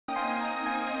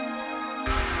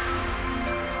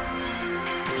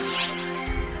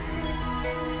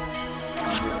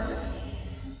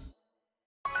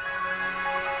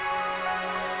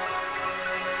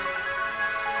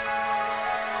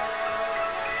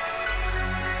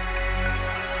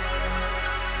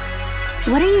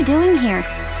What are you doing here?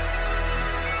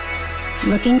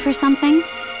 Looking for something?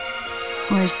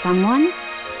 Or someone?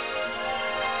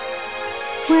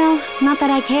 Well, not that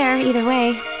I care either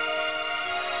way.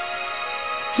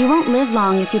 You won't live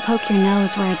long if you poke your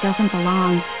nose where it doesn't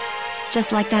belong.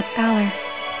 Just like that scholar.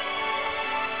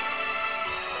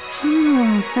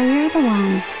 Oh, so you're the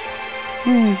one.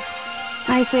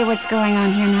 I see what's going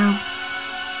on here now.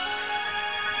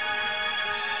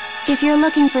 If you're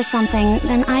looking for something,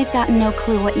 then I've got no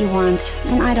clue what you want,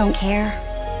 and I don't care.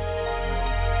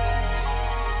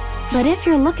 But if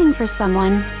you're looking for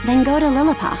someone, then go to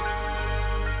Lilliput.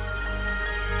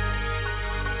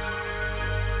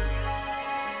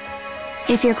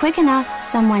 If you're quick enough,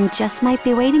 someone just might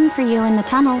be waiting for you in the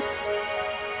tunnels.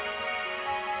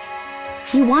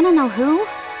 You want to know who?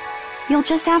 You'll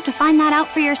just have to find that out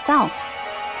for yourself.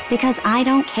 Because I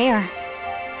don't care.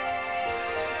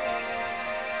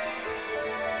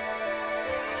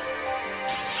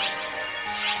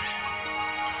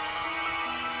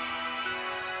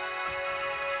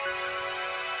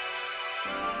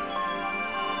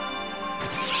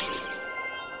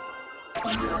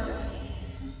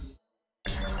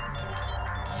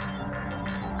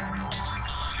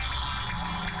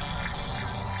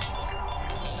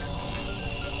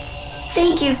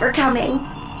 Thank you for coming.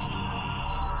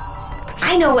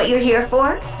 I know what you're here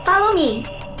for. Follow me.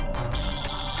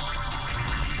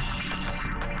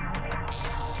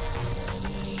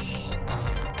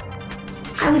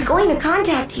 I was going to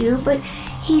contact you, but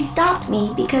he stopped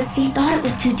me because he thought it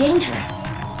was too dangerous.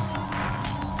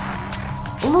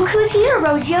 Look who's here,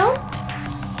 Rojo.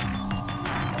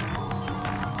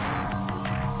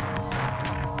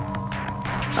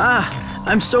 Ah,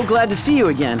 I'm so glad to see you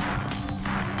again.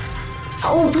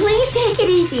 Oh, please take it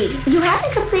easy. You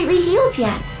haven't completely healed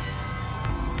yet.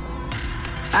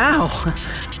 Ow!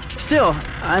 Still,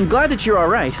 I'm glad that you're all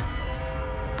right.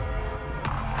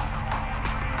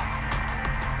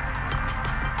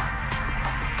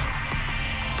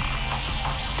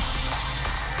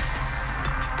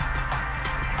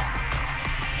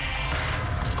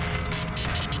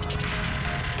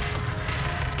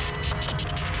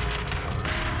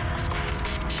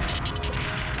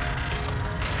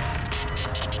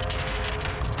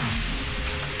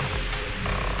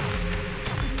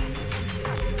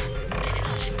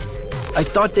 I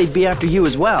thought they'd be after you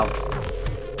as well.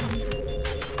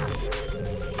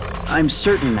 I'm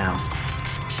certain now.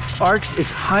 Arx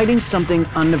is hiding something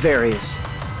on Nefarious.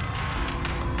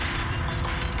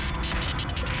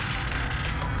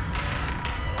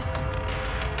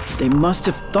 They must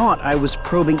have thought I was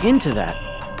probing into that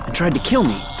and tried to kill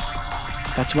me.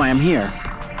 That's why I'm here.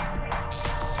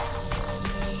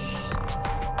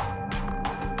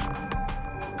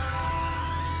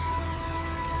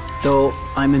 Though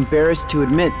I'm embarrassed to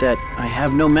admit that I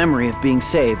have no memory of being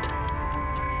saved.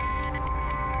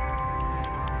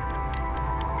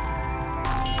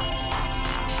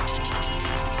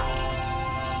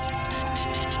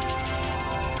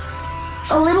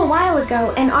 A little while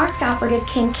ago, an Arx operative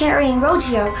came carrying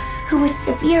Rojo, who was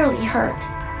severely hurt.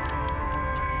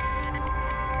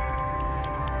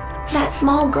 That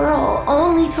small girl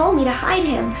only told me to hide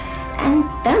him, and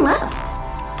then left.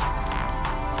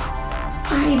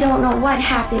 I don't know what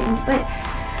happened, but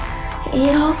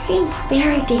it all seems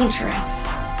very dangerous.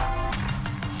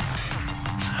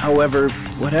 However,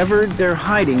 whatever they're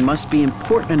hiding must be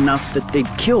important enough that they'd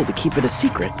kill to keep it a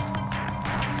secret.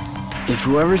 If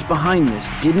whoever's behind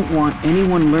this didn't want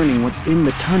anyone learning what's in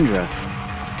the tundra,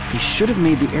 he should have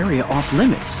made the area off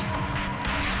limits.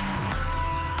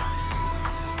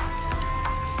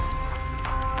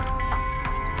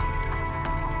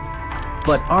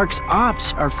 But Arx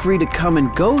Ops are free to come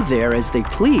and go there as they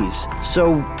please,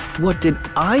 so what did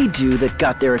I do that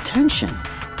got their attention?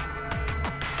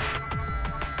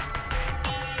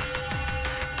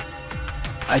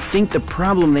 I think the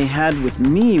problem they had with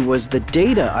me was the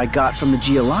data I got from the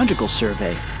geological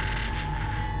survey.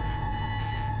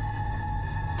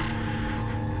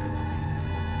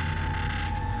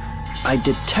 I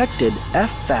detected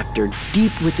F-factor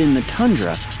deep within the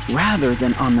tundra rather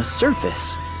than on the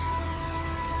surface.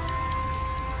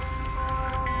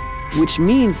 Which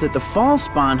means that the fall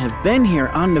spawn have been here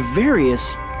on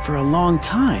Nefarious for a long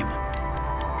time.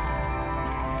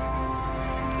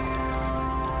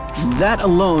 That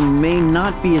alone may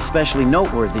not be especially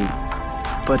noteworthy,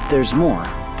 but there's more.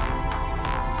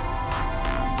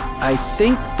 I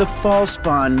think the fall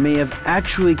spawn may have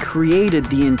actually created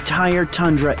the entire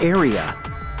tundra area.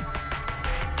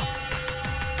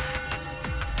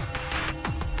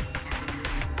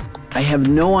 I have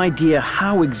no idea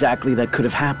how exactly that could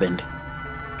have happened.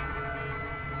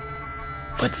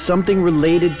 But something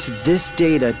related to this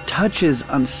data touches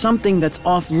on something that's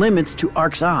off limits to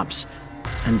ARC's ops,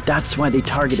 and that's why they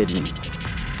targeted me.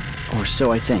 Or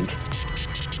so I think.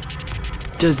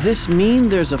 Does this mean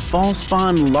there's a fall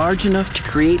spawn large enough to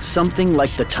create something like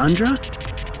the Tundra?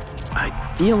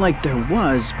 I feel like there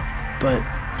was, but...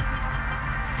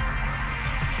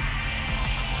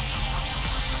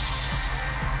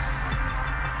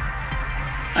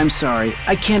 I'm sorry,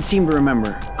 I can't seem to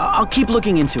remember. I'll keep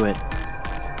looking into it.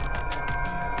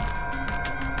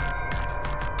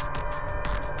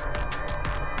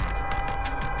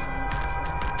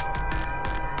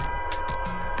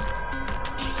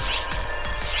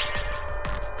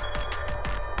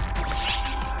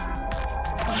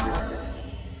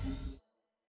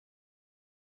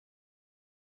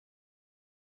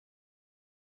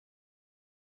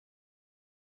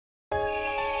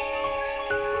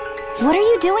 What are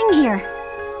you doing here?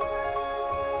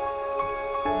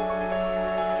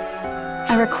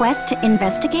 A request to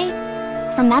investigate?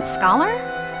 From that scholar?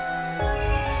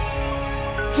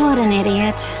 What an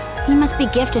idiot. He must be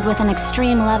gifted with an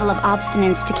extreme level of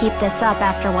obstinance to keep this up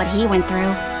after what he went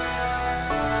through.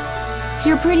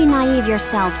 You're pretty naive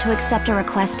yourself to accept a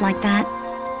request like that.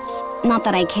 Not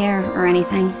that I care or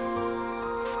anything.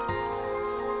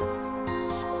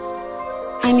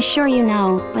 I'm sure you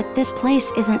know, but this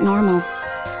place isn't normal.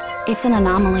 It's an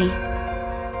anomaly.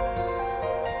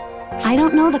 I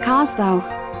don't know the cause, though.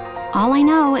 All I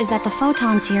know is that the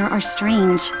photons here are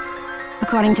strange.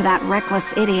 According to that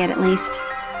reckless idiot, at least.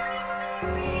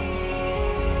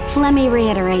 Let me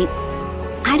reiterate.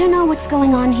 I don't know what's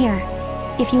going on here.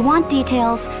 If you want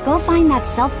details, go find that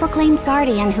self-proclaimed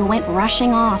guardian who went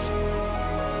rushing off.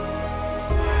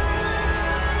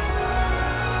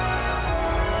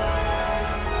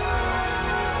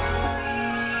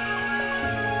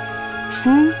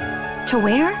 To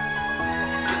where?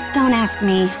 Don't ask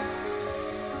me.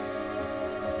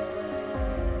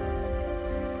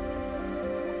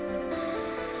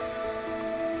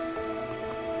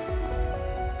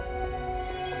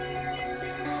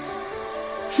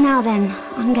 Now then,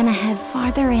 I'm gonna head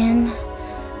farther in.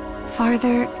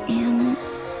 Farther in...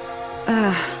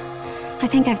 I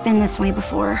think I've been this way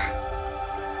before.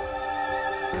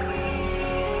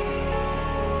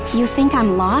 You think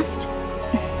I'm lost?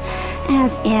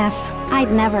 As if. I'd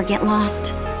never get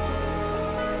lost.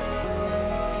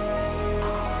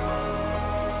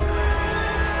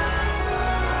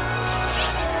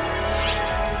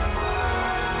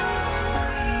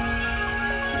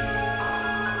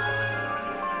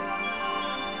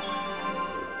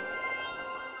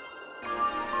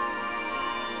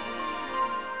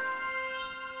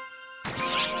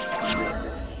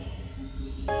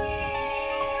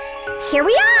 Here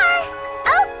we are!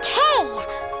 Okay!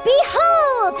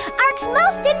 Behold! ARC's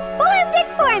most informed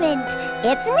informant!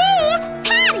 It's me,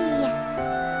 Patty!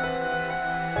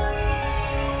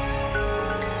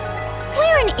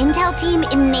 We're an intel team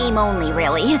in name only,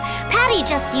 really. Patty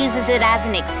just uses it as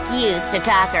an excuse to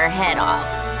talk her head off.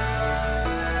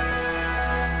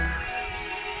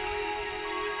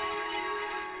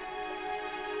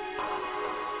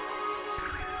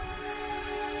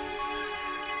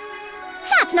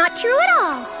 That's not true at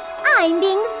all. I'm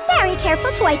being very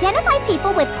careful to identify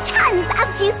people with tons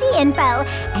of juicy info.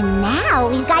 And now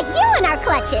we've got you in our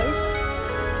clutches.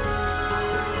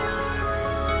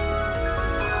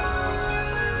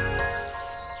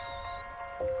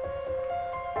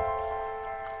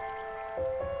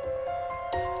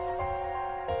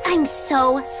 I'm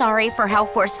so sorry for how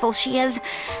forceful she is.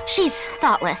 She's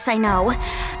thoughtless, I know.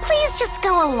 Please just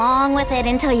go along with it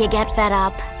until you get fed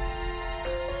up.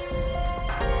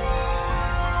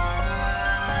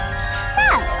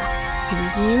 Do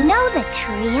you know the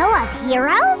trio of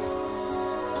heroes?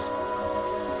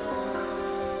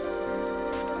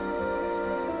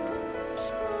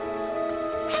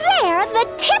 They're the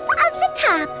tip of the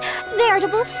top,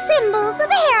 veritable symbols of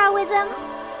heroism.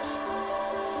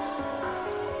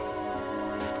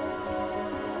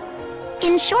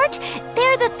 In short,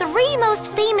 they're the three most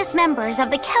famous members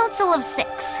of the Council of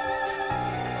Six.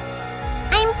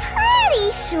 I'm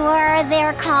pretty sure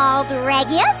they're called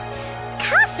Regius,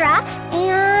 Khosra,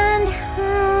 and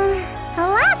the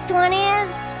last one is...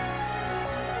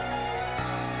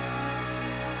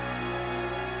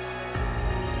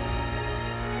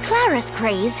 Clara's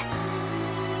craze.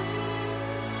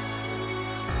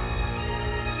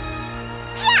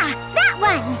 Yeah, that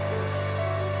one!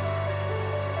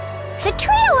 The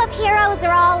trio of heroes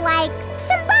are all, like,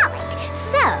 symbolic,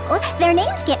 so their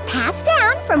names get passed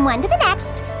down from one to the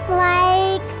next,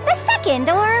 like the second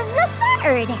or the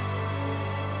third.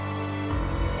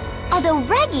 although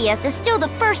Regius is still the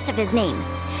first of his name.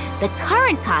 The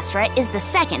current Khosra is the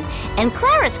second, and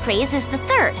Clara's craze is the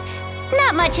third.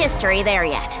 Not much history there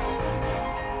yet.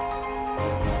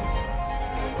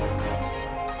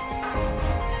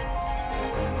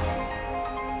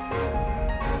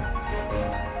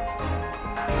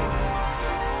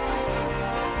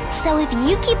 So if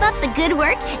you keep up the good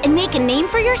work and make a name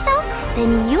for yourself,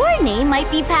 then your name might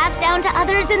be passed down to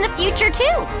others in the future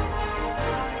too.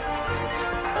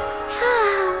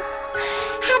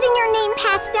 Having your name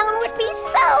passed down would be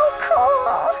so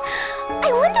cool.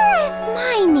 I wonder if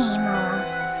my name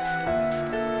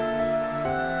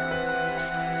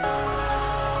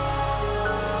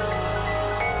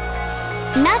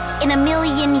will... Not in a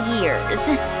million years.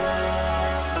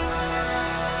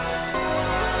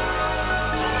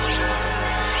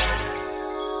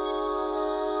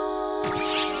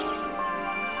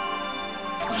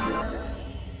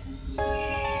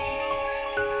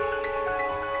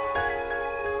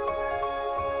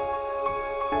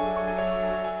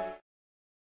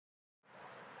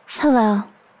 Hello.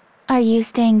 Are you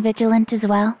staying vigilant as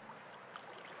well?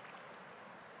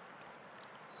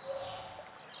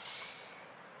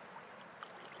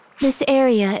 This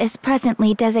area is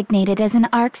presently designated as an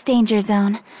ARC's danger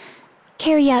zone.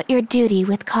 Carry out your duty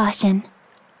with caution.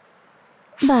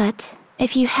 But,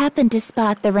 if you happen to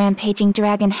spot the rampaging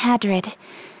dragon Hadrid,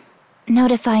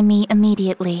 notify me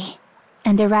immediately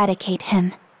and eradicate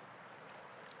him.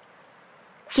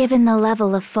 Given the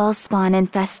level of false spawn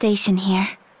infestation here,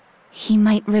 he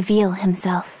might reveal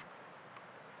himself.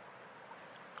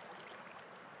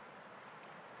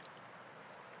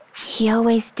 He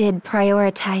always did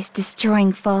prioritize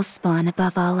destroying false spawn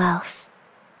above all else.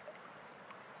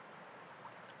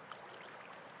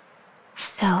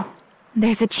 So,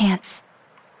 there's a chance.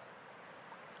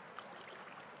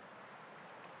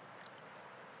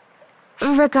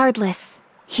 Regardless,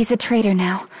 he's a traitor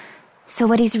now, so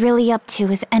what he's really up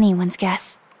to is anyone's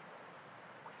guess.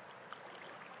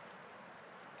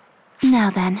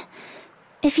 Now then,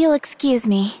 if you'll excuse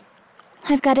me,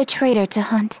 I've got a traitor to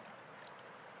hunt.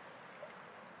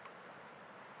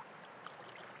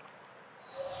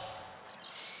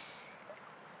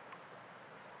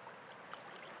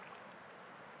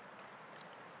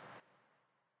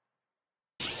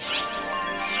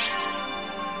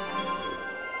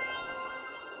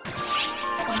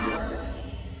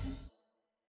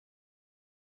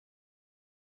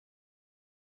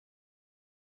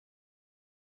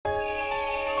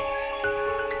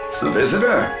 A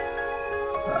visitor?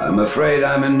 I'm afraid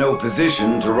I'm in no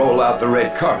position to roll out the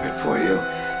red carpet for you,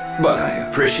 but I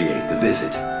appreciate the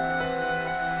visit.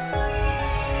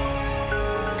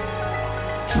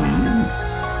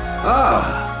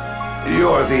 Ah,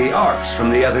 you're the ARCs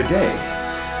from the other day.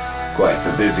 Quite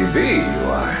the busy bee you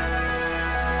are.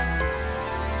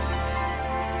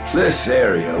 This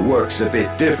area works a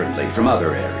bit differently from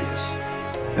other areas.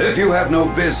 If you have no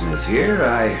business here,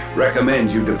 I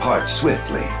recommend you depart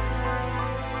swiftly.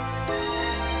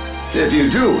 If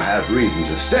you do have reason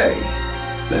to stay,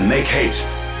 then make haste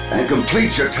and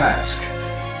complete your task.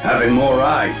 Having more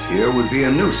eyes here would be a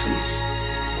nuisance.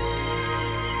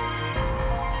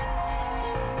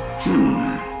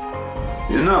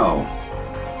 You know,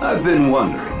 I've been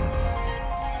wondering,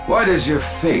 why does your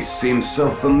face seem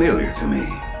so familiar to me?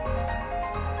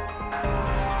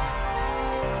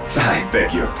 I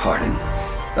beg your pardon.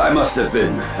 I must have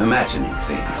been imagining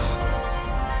things.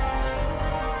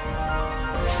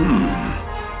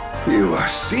 You are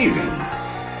seething.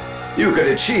 You could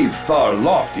achieve far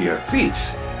loftier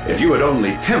feats if you would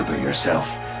only temper yourself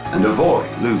and avoid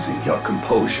losing your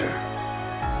composure.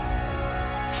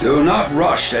 Do not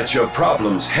rush at your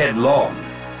problems headlong,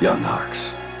 young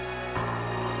ARCs.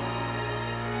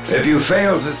 If you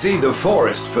fail to see the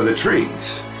forest for the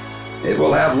trees, it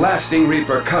will have lasting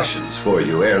repercussions for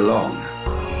you ere long.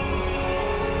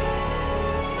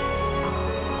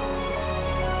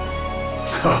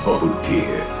 Oh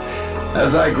dear.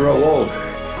 As I grow older,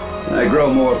 I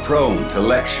grow more prone to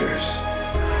lectures.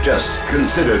 Just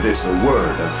consider this a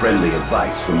word of friendly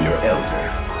advice from your elder.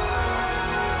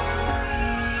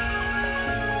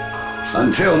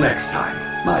 Until next time,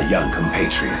 my young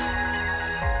compatriot.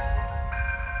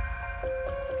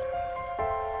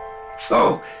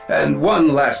 Oh, and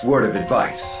one last word of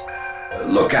advice.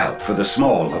 Look out for the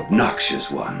small,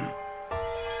 obnoxious one.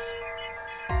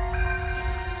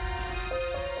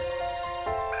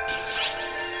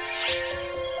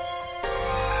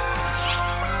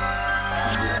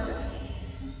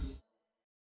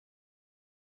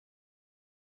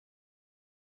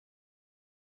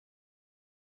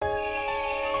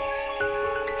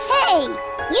 Hey,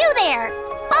 you there!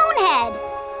 Bonehead!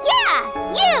 Yeah!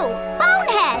 You!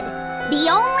 Bonehead! The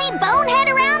only bonehead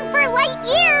around for light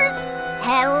years!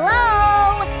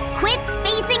 Hello! Quit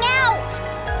spacing out!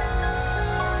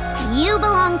 You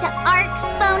belong to ARCS,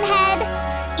 Bonehead.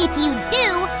 If you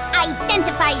do,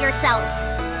 identify yourself.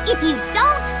 If you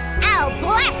don't, I'll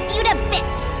blast you to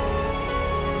bits!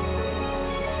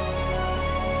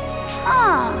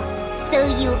 Oh, so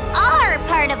you are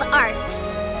part of ARCS.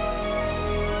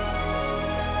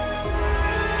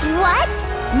 What?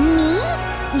 Me?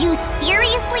 You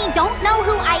seriously don't know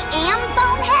who I am,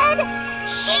 Bonehead?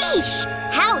 Sheesh!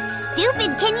 How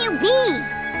stupid can you be?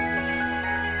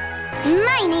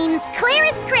 My name's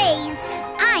Claris Craze.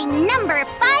 I'm number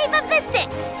 5 of the 6.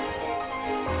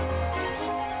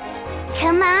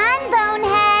 Come on,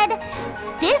 Bonehead.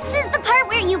 This is the part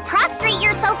where you prostrate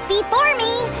yourself before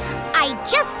me. I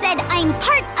just said I'm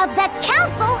part of the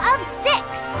Council of 6.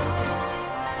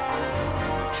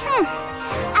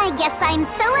 I guess I'm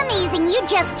so amazing you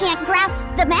just can't grasp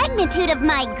the magnitude of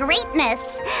my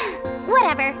greatness.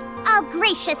 Whatever, I'll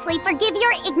graciously forgive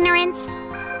your ignorance.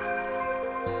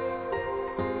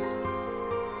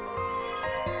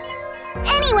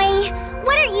 Anyway,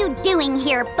 what are you doing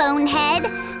here, Bonehead?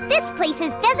 This place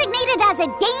is designated as a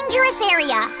dangerous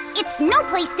area. It's no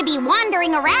place to be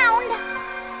wandering around.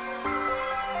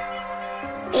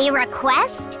 A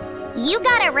request? You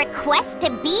got a request to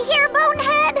be here,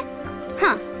 Bonehead?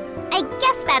 Huh, I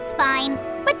guess that's fine,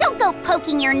 but don't go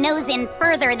poking your nose in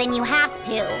further than you have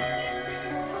to.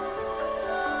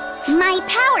 My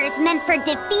power's meant for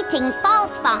defeating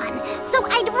Fallspawn, so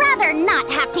I'd rather not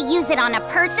have to use it on a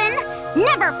person.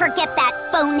 Never forget that,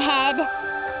 Bonehead.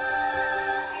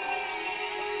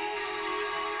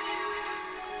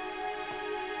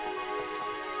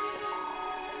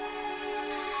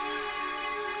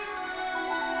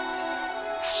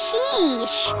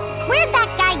 Sheesh, where'd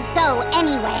that guy go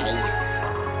anyway?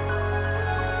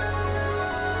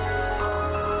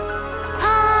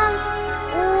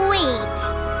 Wait.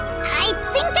 I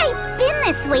think I've been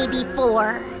this way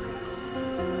before.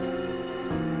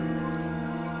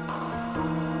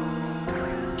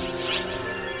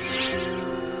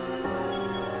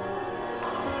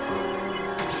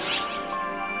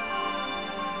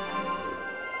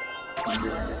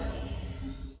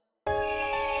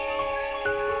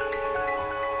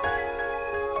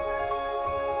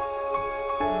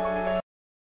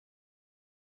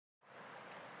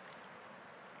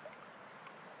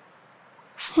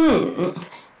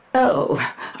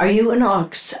 Oh, are you an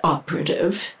ARCS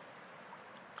operative?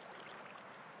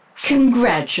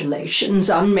 Congratulations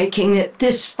on making it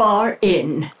this far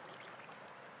in.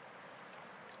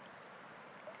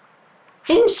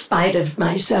 In spite of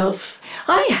myself,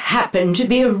 I happen to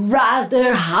be a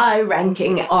rather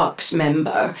high-ranking ARCS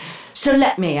member, so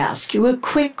let me ask you a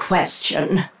quick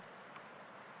question.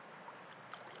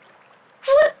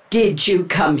 What did you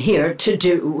come here to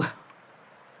do?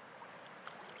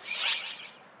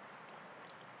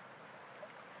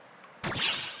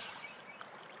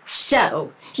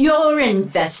 So, you're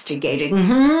investigating,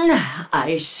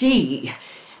 I see.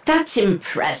 That's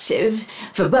impressive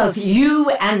for both you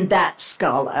and that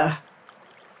scholar.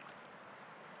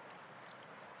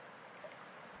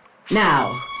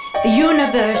 Now, the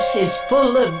universe is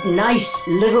full of nice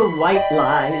little white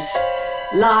lies.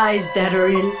 Lies that are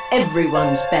in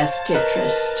everyone's best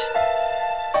interest.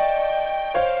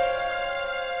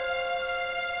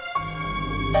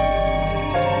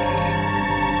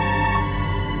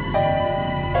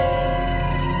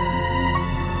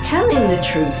 Telling the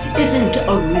truth isn't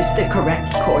always the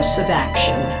correct course of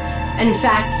action. In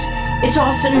fact, it's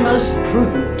often most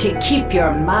prudent to keep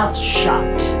your mouth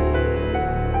shut.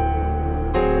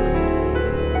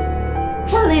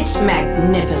 Well, it's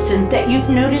magnificent that you've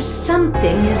noticed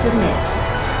something is amiss.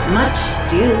 Much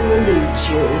still eludes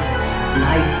you, and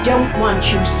I don't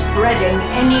want you spreading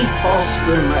any false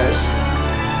rumors.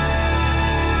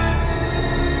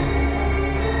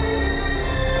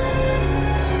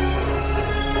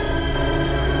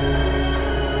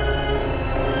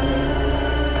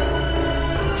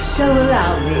 So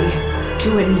allow me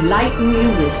to enlighten you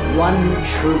with one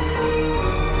truth.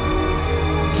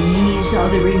 These are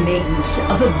the remains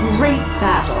of a great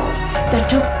battle that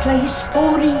took place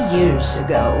 40 years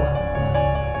ago.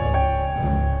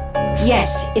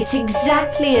 Yes, it's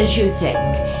exactly as you think.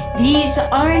 These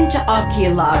aren't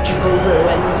archaeological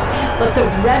ruins, but the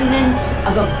remnants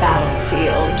of a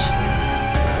battlefield.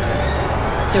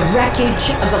 The wreckage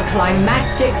of a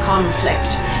climactic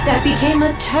conflict that became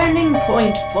a turning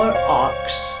point for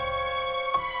ARCS.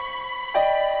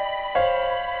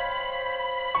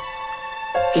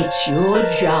 It's your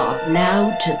job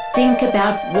now to think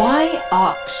about why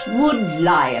Ox would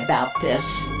lie about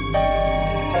this.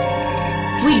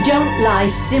 We don't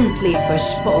lie simply for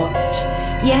sport,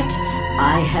 yet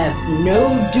I have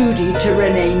no duty to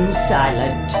remain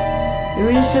silent. There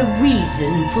is a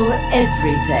reason for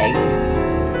everything.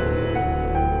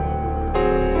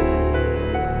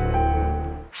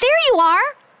 There you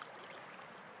are!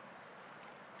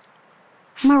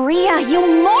 Maria, you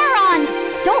moron!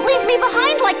 Don't leave me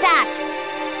behind like that!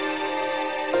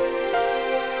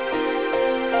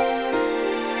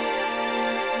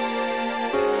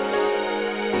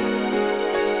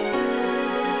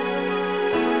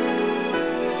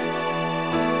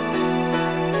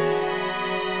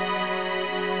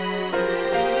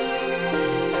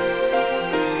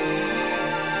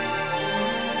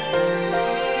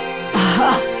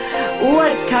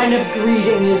 What kind of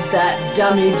greeting is that,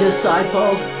 dummy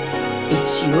disciple?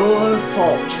 It's your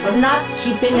fault for not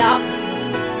keeping up.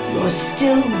 You're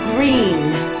still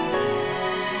green.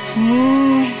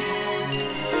 You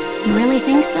really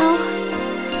think so?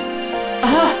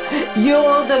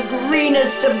 You're the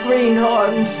greenest of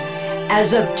greenhorns.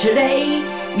 As of today,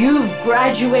 you've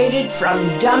graduated from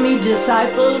dummy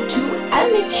disciple to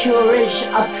amateurish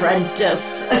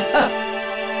apprentice.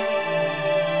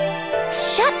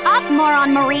 Shut up,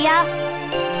 moron Maria!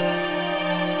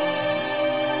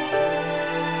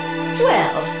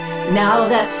 Well, now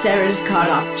that Sarah's caught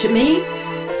up to me,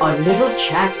 our little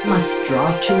chat must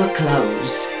draw to a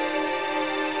close.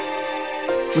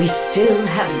 We still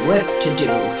have work to do,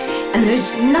 and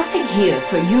there's nothing here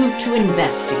for you to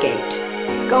investigate.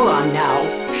 Go on now,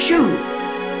 shoo!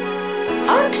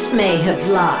 Arx may have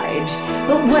lied,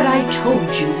 but what I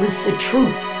told you was the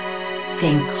truth.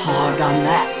 Think hard on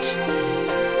that.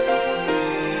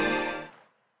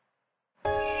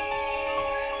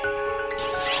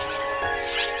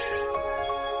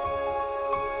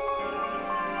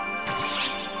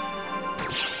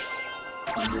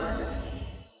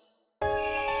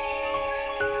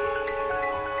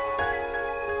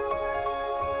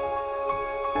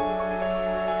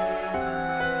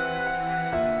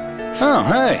 Oh,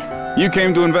 hey. You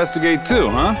came to investigate too,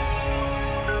 huh?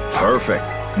 Perfect.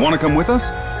 Want to come with us?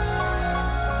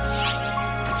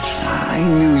 I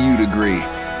knew you'd agree.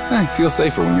 I feel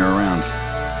safer when you're around.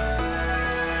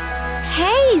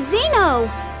 Hey, Zeno!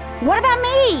 What about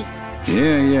me?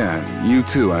 Yeah, you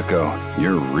too, Echo.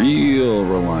 You're real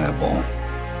reliable.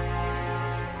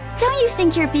 Don't you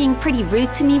think you're being pretty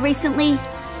rude to me recently?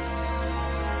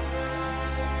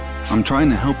 I'm trying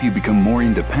to help you become more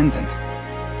independent.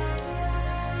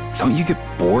 Don't you get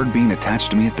bored being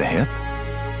attached to me at the hip?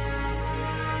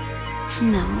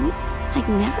 No, I'd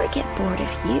never get bored of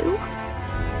you.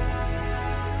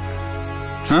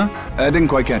 Huh? I didn't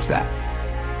quite catch that.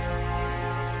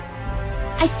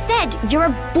 I said you're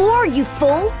a bore, you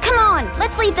fool! Come on,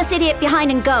 let's leave this idiot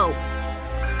behind and go!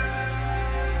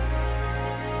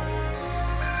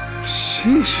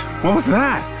 Sheesh, what was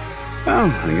that? Well,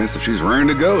 I guess if she's raring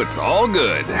to go, it's all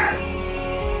good.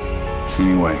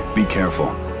 Anyway, be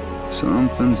careful.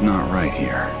 Something's not right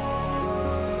here.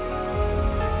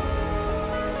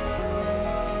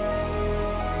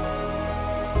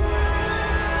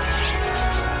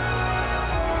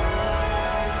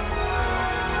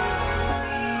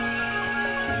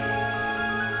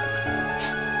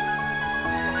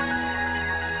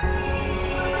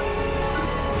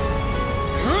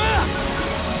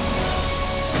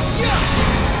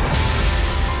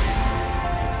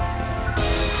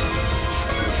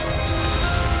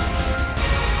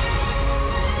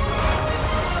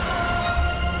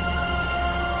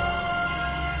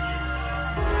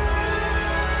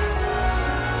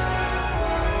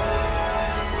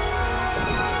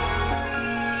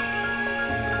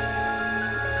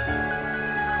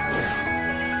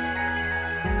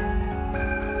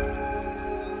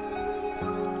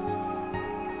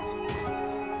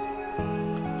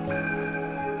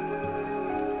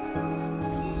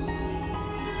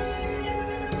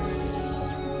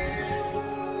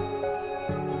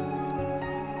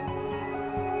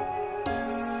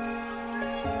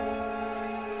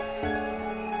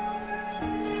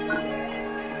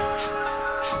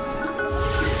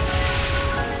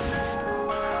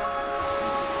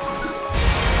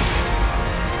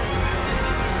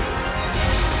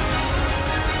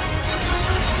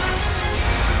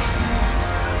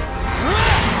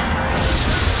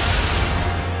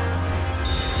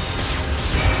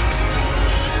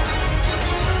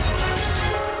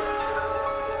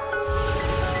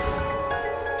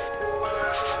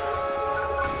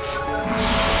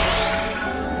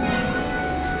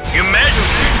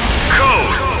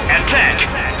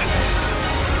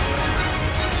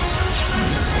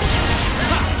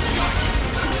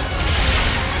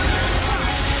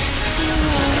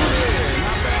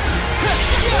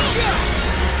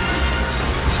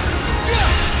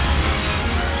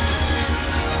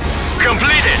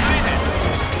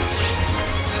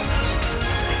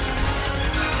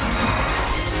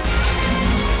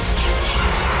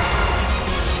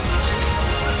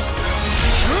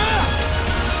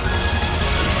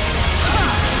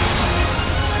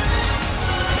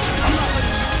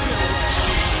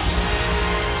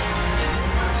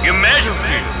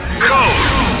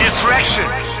 distraction!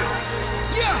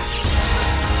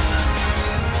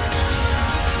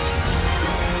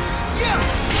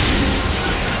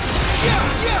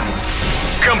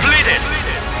 Completed!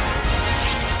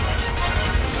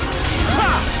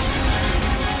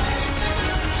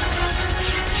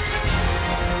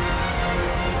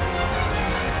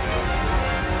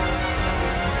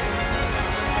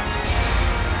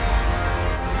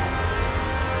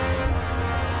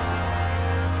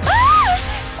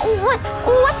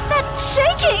 What's that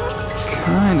shaking?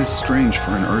 Kinda strange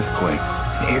for an earthquake.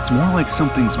 It's more like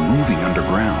something's moving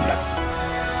underground.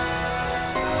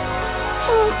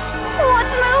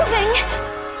 What's moving?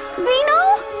 Zeno?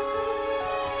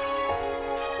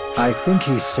 I think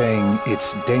he's saying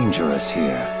it's dangerous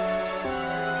here.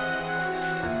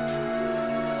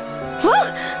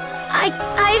 Huh?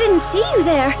 I didn't see you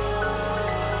there.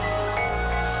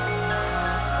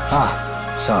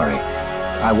 Ah, sorry.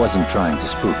 I wasn't trying to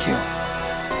spook you.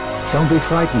 Don't be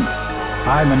frightened.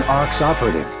 I'm an ARC's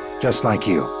operative, just like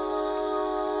you.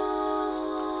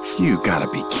 You gotta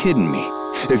be kidding me.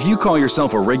 If you call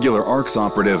yourself a regular ARC's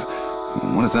operative,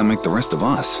 what does that make the rest of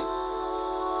us?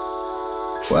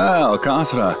 Well,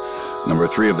 Kasra, number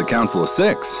 3 of the Council of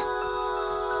 6.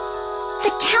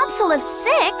 The Council of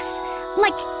 6?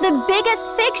 Like the biggest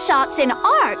big shots in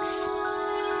ARCs.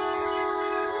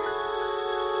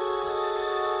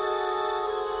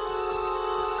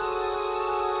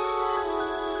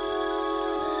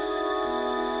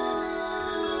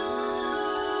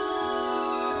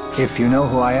 If you know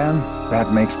who I am,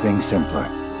 that makes things simpler.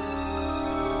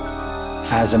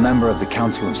 As a member of the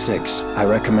Council of 6, I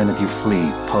recommend that you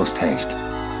flee post-haste.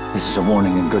 This is a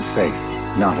warning in good faith,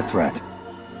 not a threat.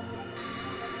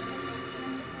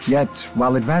 Yet,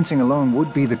 while advancing alone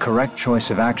would be the correct choice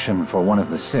of action for one of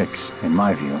the 6, in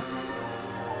my view,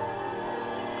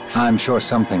 I'm sure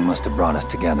something must have brought us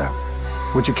together.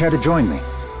 Would you care to join me?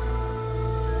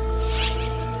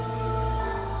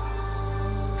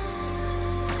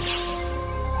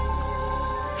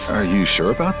 Are you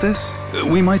sure about this?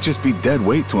 We might just be dead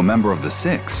weight to a member of the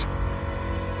 6.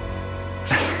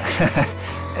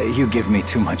 You give me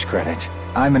too much credit.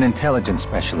 I'm an intelligence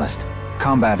specialist.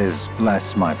 Combat is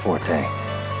less my forte.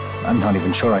 I'm not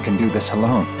even sure I can do this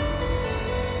alone.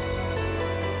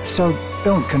 So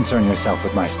don't concern yourself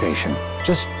with my station.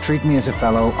 Just treat me as a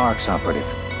fellow ARC's operative.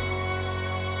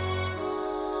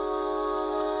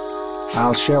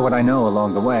 I'll share what I know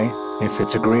along the way, if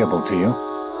it's agreeable to you.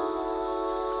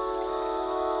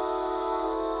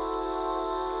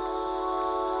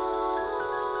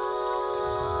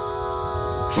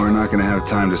 We're not gonna have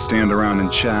time to stand around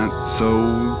and chat,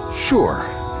 so sure.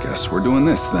 Guess we're doing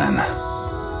this then.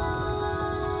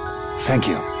 Thank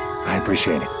you. I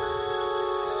appreciate it.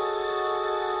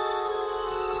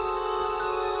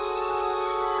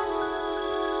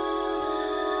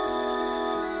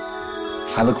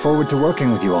 I look forward to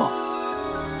working with you all.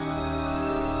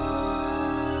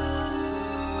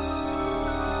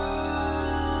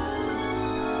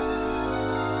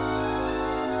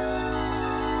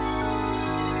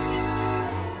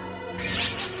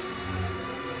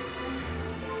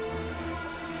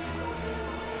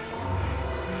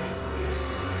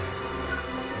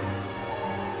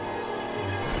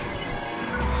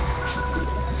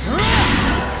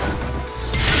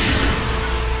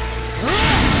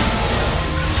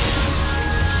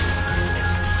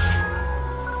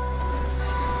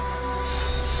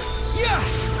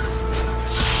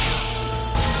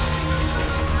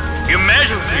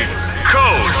 Emergency!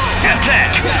 Code!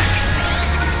 Attack!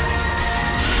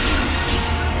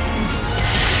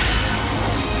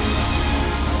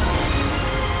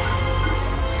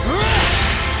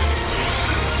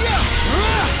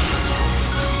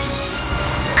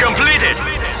 Completed!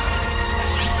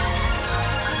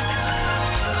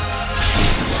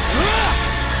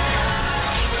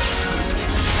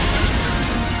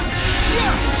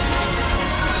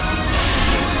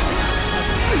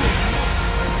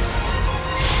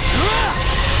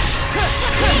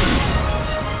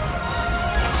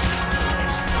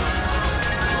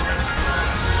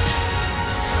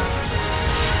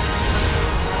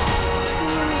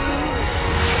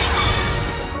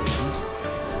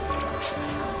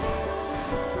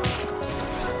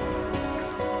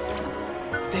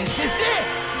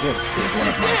 This is one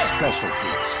of my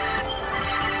specialties.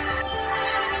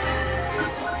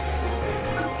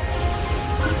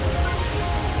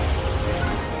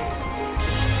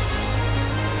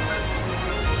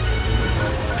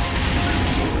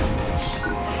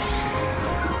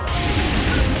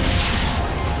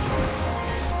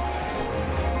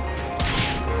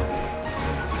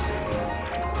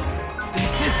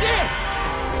 This is it!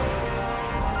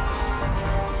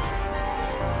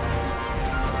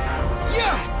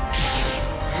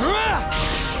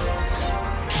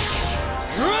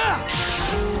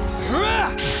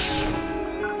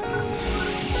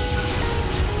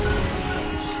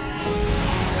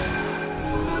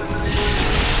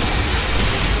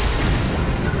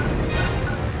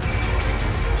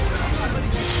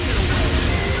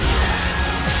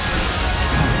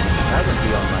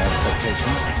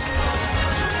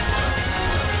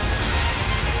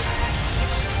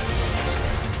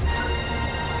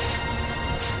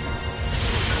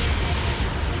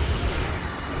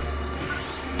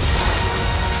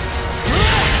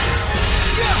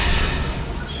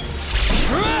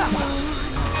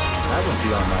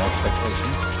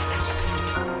 congratulations.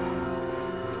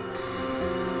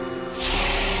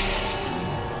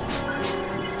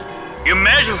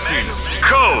 Emergency!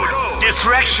 Code!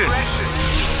 Distraction!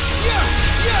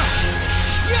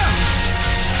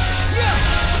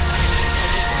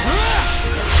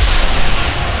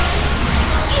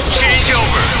 Change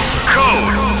over!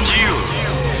 Code! Due!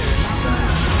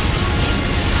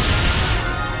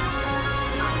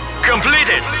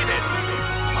 Completed!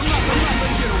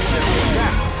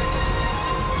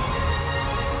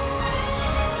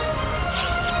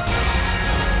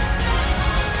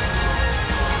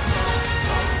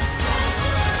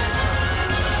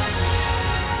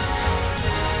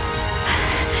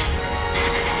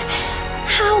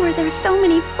 How are there so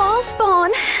many fall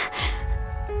spawn?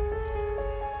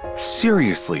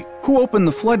 Seriously, who opened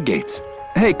the floodgates?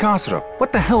 Hey, Kasra,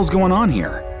 what the hell's going on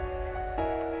here?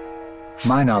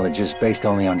 My knowledge is based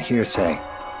only on hearsay.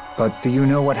 But do you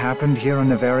know what happened here on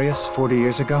Nefarious 40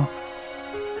 years ago?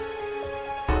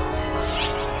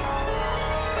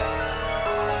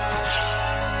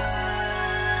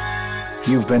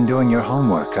 You've been doing your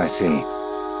homework, I see.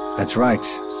 That's right.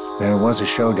 There was a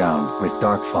showdown with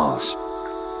Dark Falls.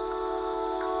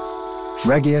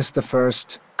 Regius I,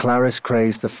 Claris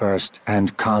Craze I,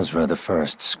 and Khosra I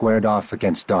squared off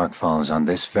against Dark Falls on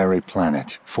this very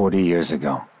planet 40 years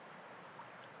ago.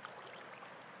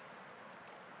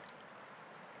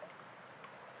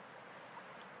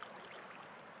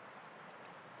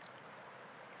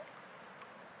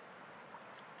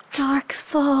 Dark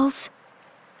Falls.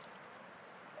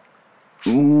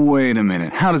 Wait a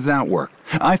minute, how does that work?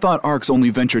 I thought Arcs only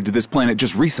ventured to this planet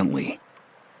just recently.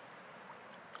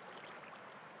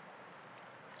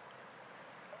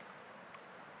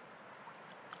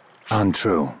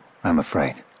 Untrue, I'm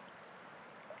afraid.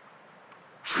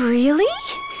 Really?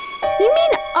 You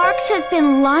mean Arcs has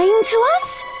been lying to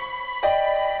us?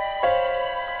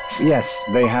 Yes,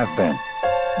 they have been.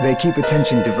 They keep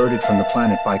attention diverted from the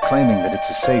planet by claiming that it's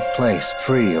a safe place,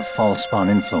 free of false spawn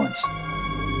influence.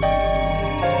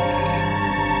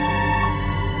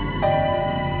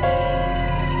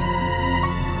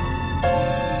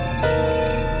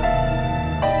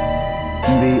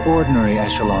 The ordinary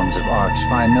echelons of Arcs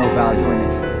find no value in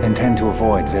it and tend to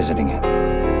avoid visiting it.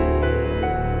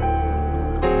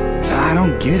 I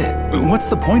don't get it. What's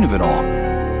the point of it all?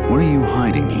 What are you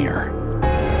hiding here?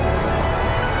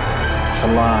 The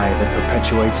lie that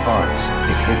perpetuates Arcs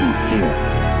is hidden here.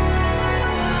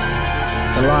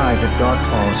 The lie that Dark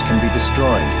Falls can be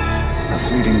destroyed, a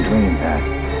fleeting dream pack,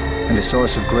 and a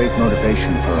source of great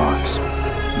motivation for Arcs.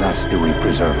 Thus do we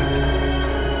preserve it.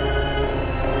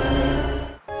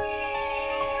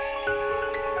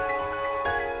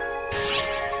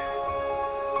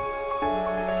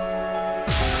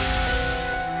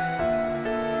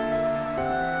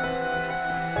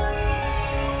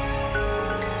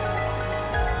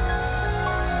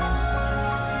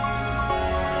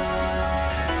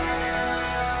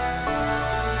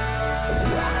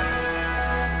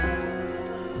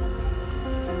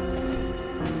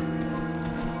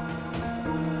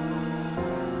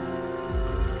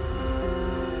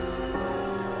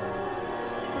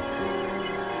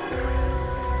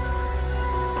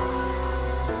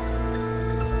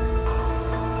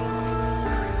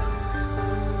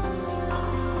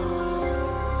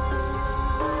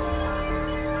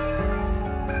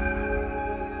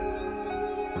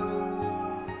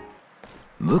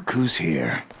 Look who's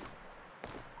here.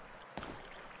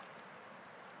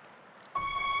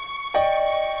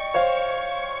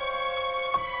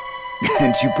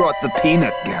 And you brought the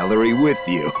peanut gallery with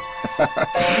you.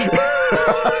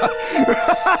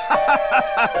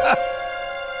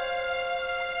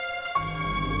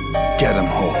 Get him,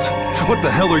 Holt. What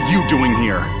the hell are you doing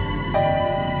here?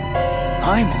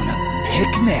 I'm on a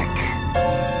picnic.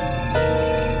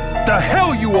 The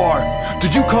hell you are!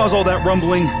 Did you cause all that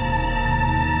rumbling?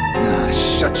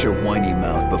 Shut your whiny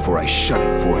mouth before I shut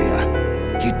it for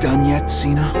you. You done yet,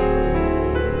 Cena?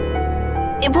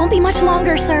 It won't be much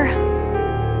longer, sir.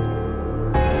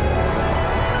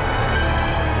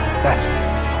 That's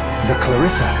the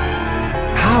Clarissa.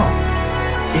 How?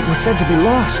 It was said to be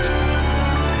lost.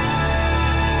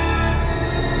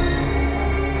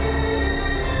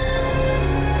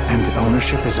 And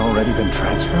ownership has already been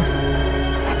transferred?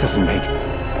 That doesn't make...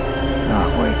 Ah,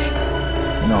 wait.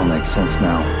 It all makes sense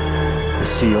now. The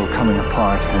seal coming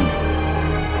apart, and...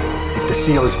 If the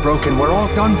seal is broken, we're all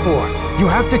done for. You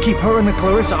have to keep her and the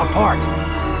Clarissa apart.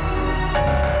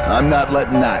 I'm not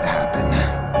letting that happen.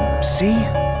 See?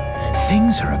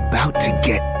 Things are about to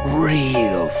get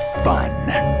real fun.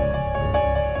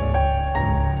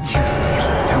 You feel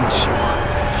it, don't you?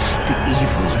 The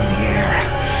evil in the air.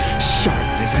 Show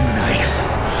as a knife.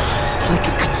 Like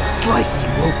it could slice you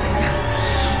open.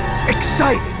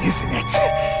 Exciting, isn't it?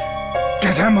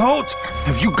 Get him, Holt!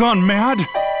 Have you gone mad?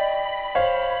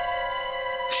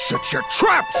 Shut your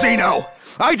trap, Zeno!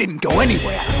 I didn't go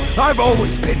anywhere. I've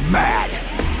always been mad.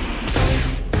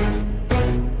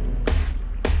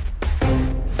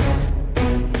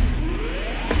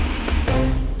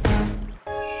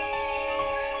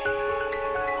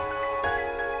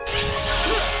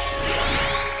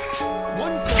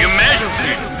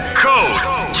 Emergency! Code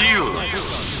due!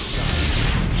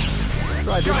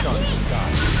 Try this on this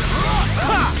side.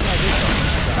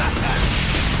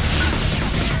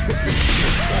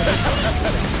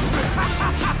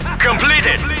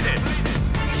 Completed!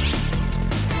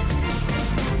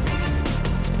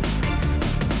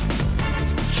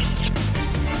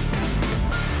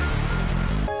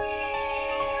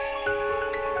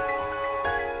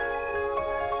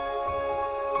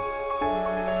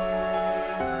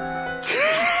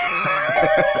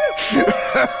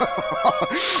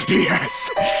 Yes,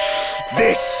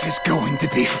 this is going to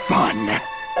be fun.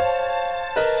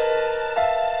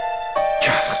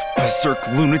 Berserk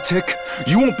lunatic!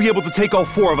 You won't be able to take all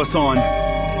 4 of us on!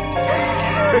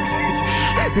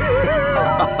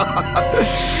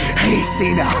 Hey,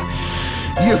 Cena,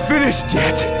 you finished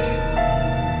yet?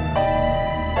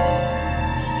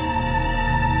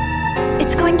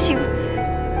 It's going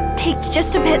to take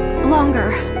just a bit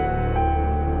longer.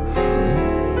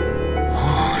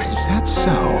 Oh, is that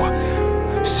so?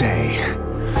 Say,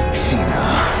 Cena.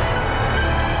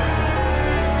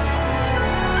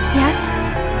 Yes?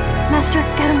 Master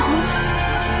Holt?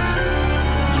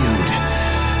 You'd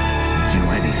do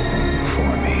anything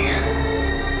for me,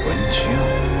 wouldn't you?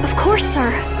 Of course,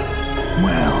 sir.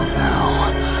 Well,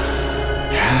 now,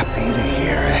 happy to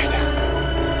hear it.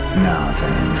 Now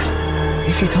then,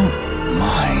 if you don't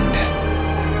mind,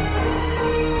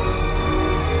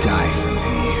 die for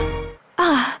me.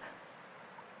 Ah.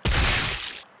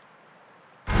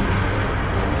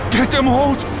 Get him,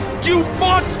 Holt! You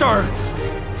monster!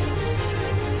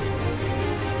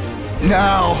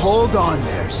 Now, hold on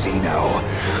there, Zeno.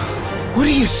 What are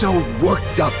you so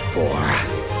worked up for?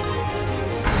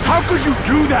 How could you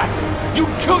do that? You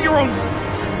kill your own...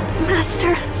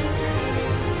 Master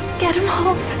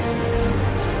Holt.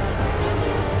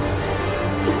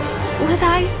 Was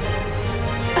I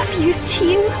of use to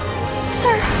you,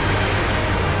 sir?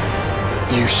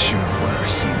 You sure were,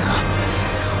 Cena.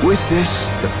 With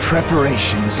this, the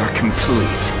preparations are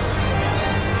complete.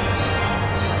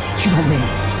 You don't mean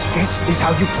this is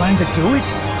how you plan to do it?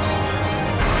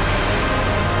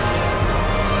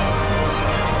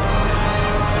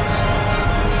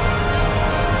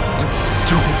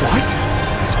 Do what?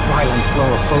 This violent flow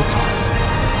of photons.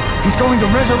 He's going to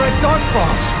resurrect Dark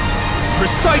Balls.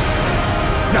 Precisely.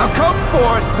 Now come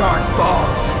forth, Dark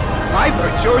Balls. I've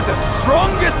heard you're the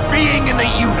strongest being in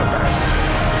the universe.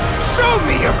 Show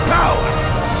me your power.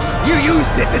 You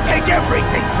used it to take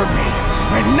everything from me,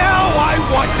 and now I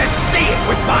want to see it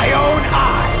with my own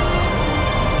eyes.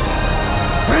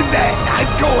 And then I'm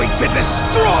going to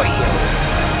destroy you,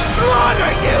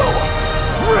 slaughter you,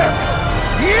 rip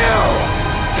you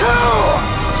to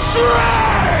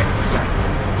shreds!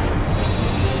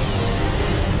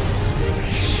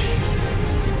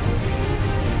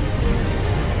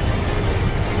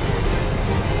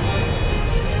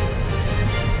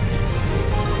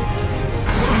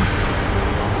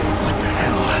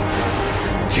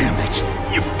 Damn it!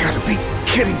 You've got to be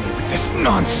kidding me with this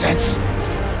nonsense!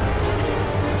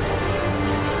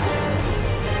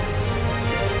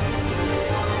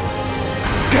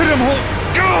 Get him, Holt!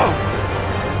 Go!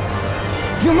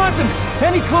 You mustn't!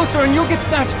 Any closer and you'll get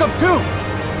snatched up too!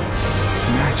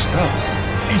 Snatched up?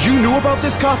 You knew about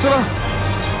this, Kasura?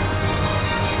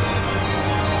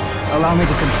 Allow me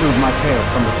to conclude my tale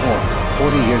from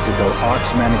before. 40 years ago,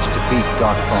 Arx managed to beat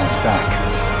Darkfall's back,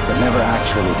 but never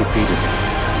actually defeated it.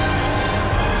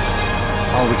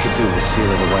 All we could do was seal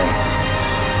it away.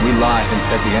 We lied and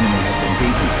said the enemy had been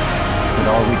beaten, but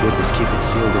all we did was keep it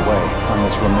sealed away on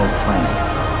this remote planet.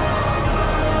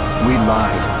 We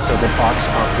lied so that Arx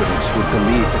operatives would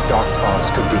believe that Darkfalls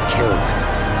could be killed.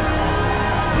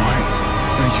 Why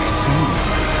are you saying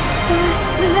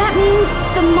that? That means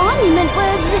the monument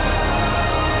was...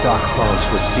 Darkfalls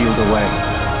was sealed away,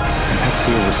 and that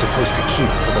seal was supposed to keep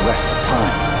for the rest of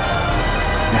time.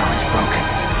 Now it's broken.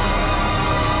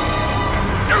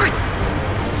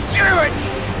 Damn it!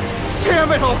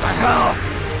 Damn it, what the hell?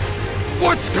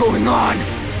 What's going on?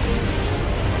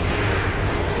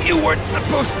 You weren't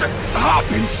supposed to hop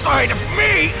inside of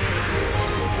me!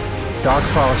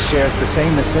 Darkfall shares the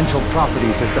same essential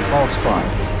properties as the False Spine.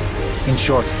 In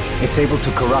short, It's able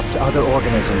to corrupt other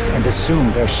organisms and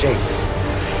assume their shape.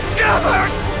 Gather!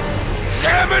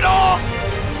 Damn it all!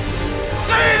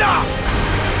 Zeta!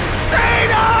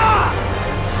 Zeta!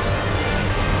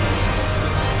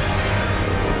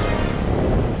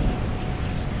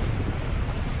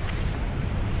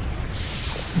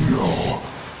 No.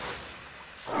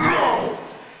 No!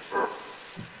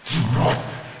 Do not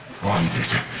fight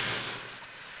it.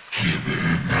 Give in.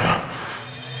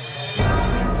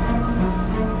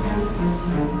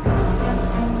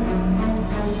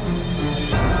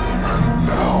 And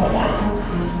now,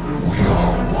 we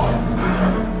are one.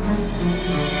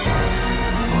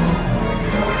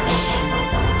 Oh, yes.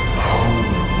 How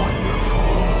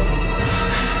wonderful.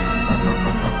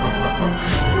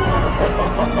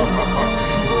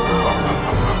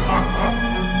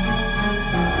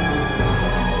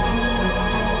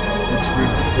 It's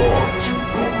been far too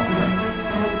long.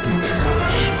 The air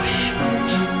is so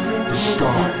sweet. The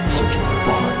sky is such a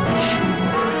fine azure.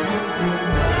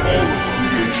 All of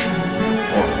creation will be a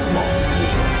part of my world.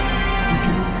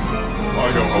 Forgive me. I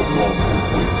know how long the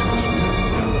wait has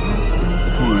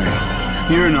been.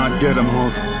 Wait, you're not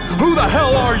Gedamhold. Who the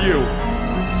hell are you?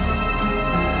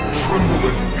 Tremble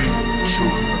and be,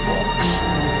 children of Ox.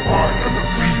 I am the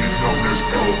being known as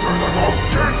Elder the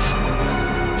Obtention.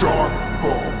 Dark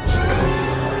Falls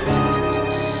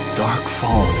Elder. Dark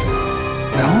Falls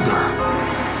Elder.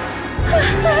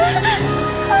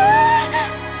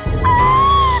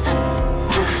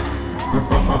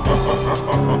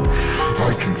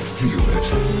 I can feel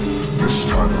it. This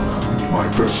time around, my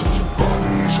vessel's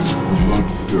body is as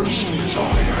bloodthirsty as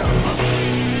I am.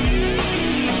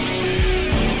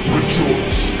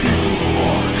 Rejoice, people of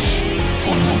Arx,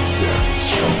 for no death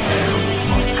shall herald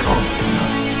my coming.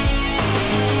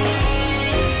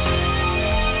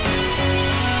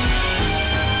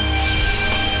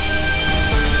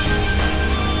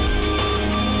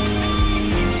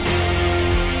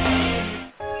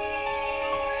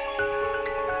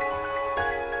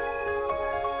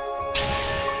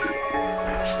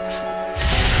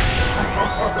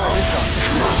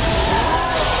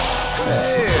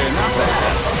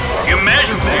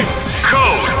 Emergency!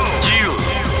 Code due!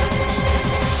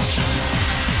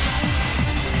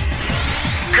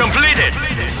 Completed!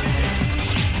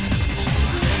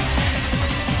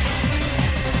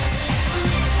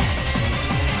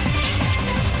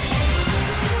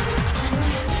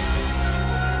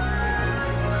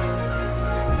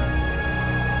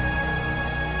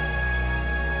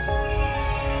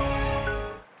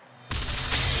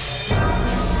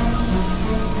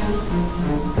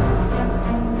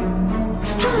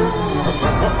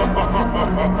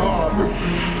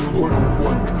 What a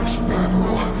wondrous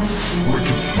battle. We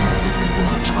can feel the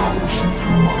blood coursing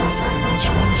through my veins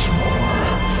once more.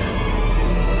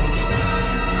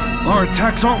 Our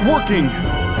attacks aren't working!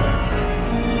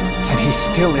 And he's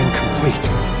still incomplete.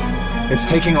 It's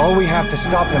taking all we have to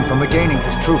stop him from regaining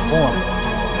his true form.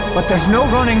 But there's no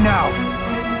running now!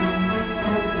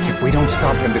 If we don't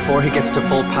stop him before he gets to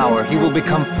full power, he will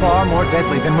become far more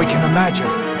deadly than we can imagine.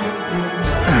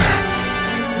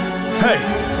 Hey!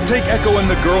 Take Echo and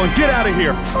the girl and get out of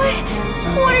here!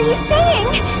 What are you saying?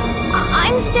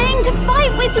 I'm staying to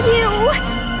fight with you!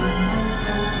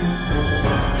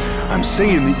 I'm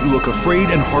saying that you look afraid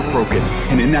and heartbroken,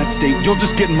 and in that state, you'll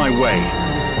just get in my way.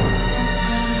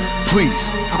 Please,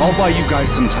 I'll buy you guys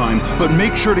some time, but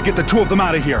make sure to get the two of them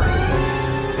out of here.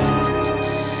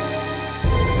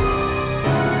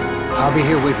 I'll be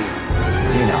here with you,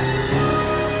 Zeno.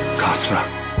 Khosra.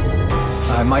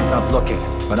 I might not look it,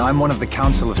 but I'm one of the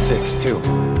Council of Six, too.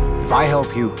 If I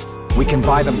help you, we can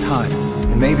buy them time,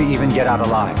 and maybe even get out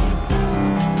alive.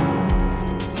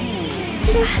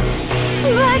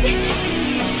 But...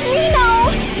 Zeno!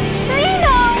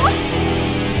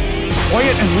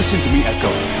 Quiet and listen to me, Echo.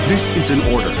 This is an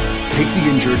order. Take the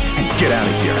injured and get out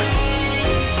of here.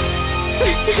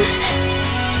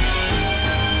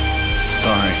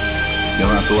 Sorry.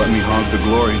 You'll have to let me hog the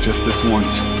glory just this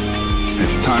once.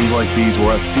 It's times like these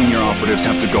where us senior operatives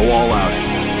have to go all out.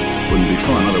 Wouldn't be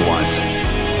fun otherwise.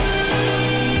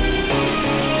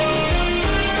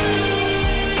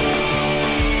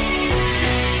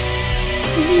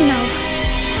 Zeno,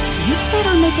 you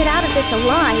better make it out of this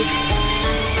alive.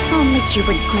 I'll make you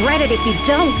regret it if you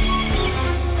don't.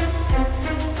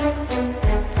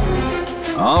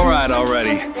 All right,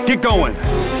 already. Get going.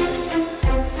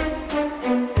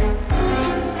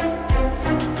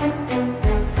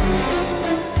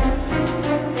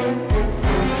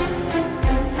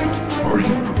 Are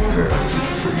you prepared to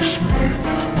face me,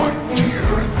 my dear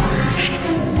enraged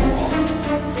fool?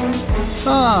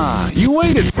 Ah, you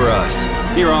waited for us.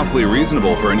 You're awfully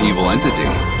reasonable for an evil entity.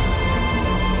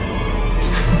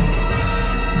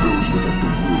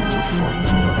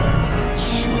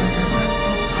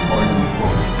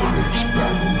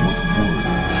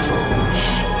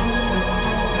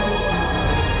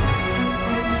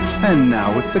 And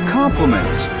now with the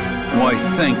compliments. Why,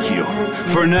 thank you.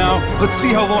 For now, let's see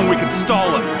how long we can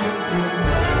stall him.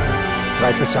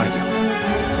 Right beside you.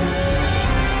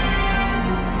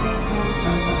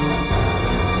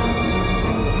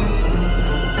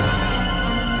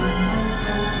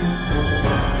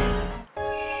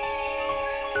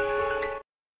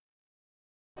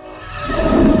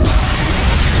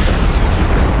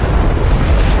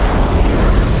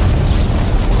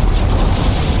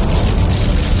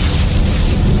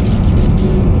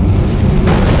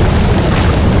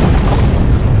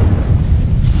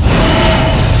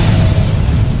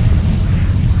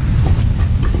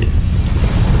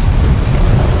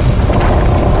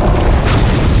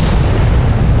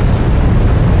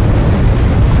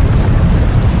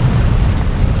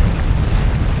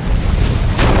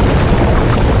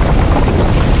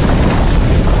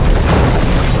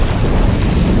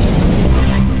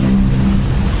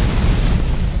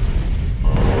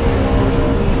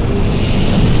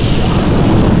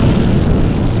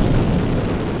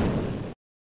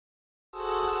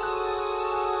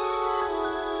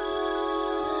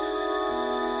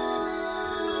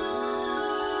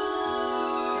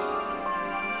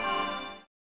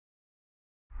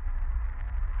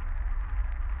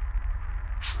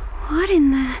 What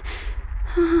in the...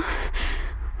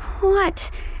 what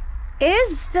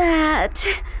is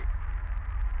that?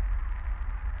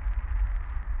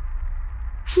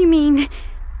 You mean...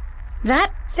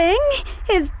 that thing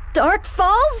is Dark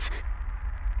Falls?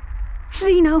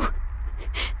 Zeno...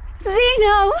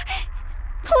 Zeno!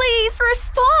 Please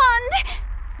respond!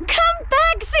 Come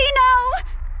back, Zeno!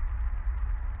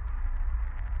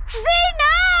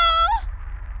 Zeno!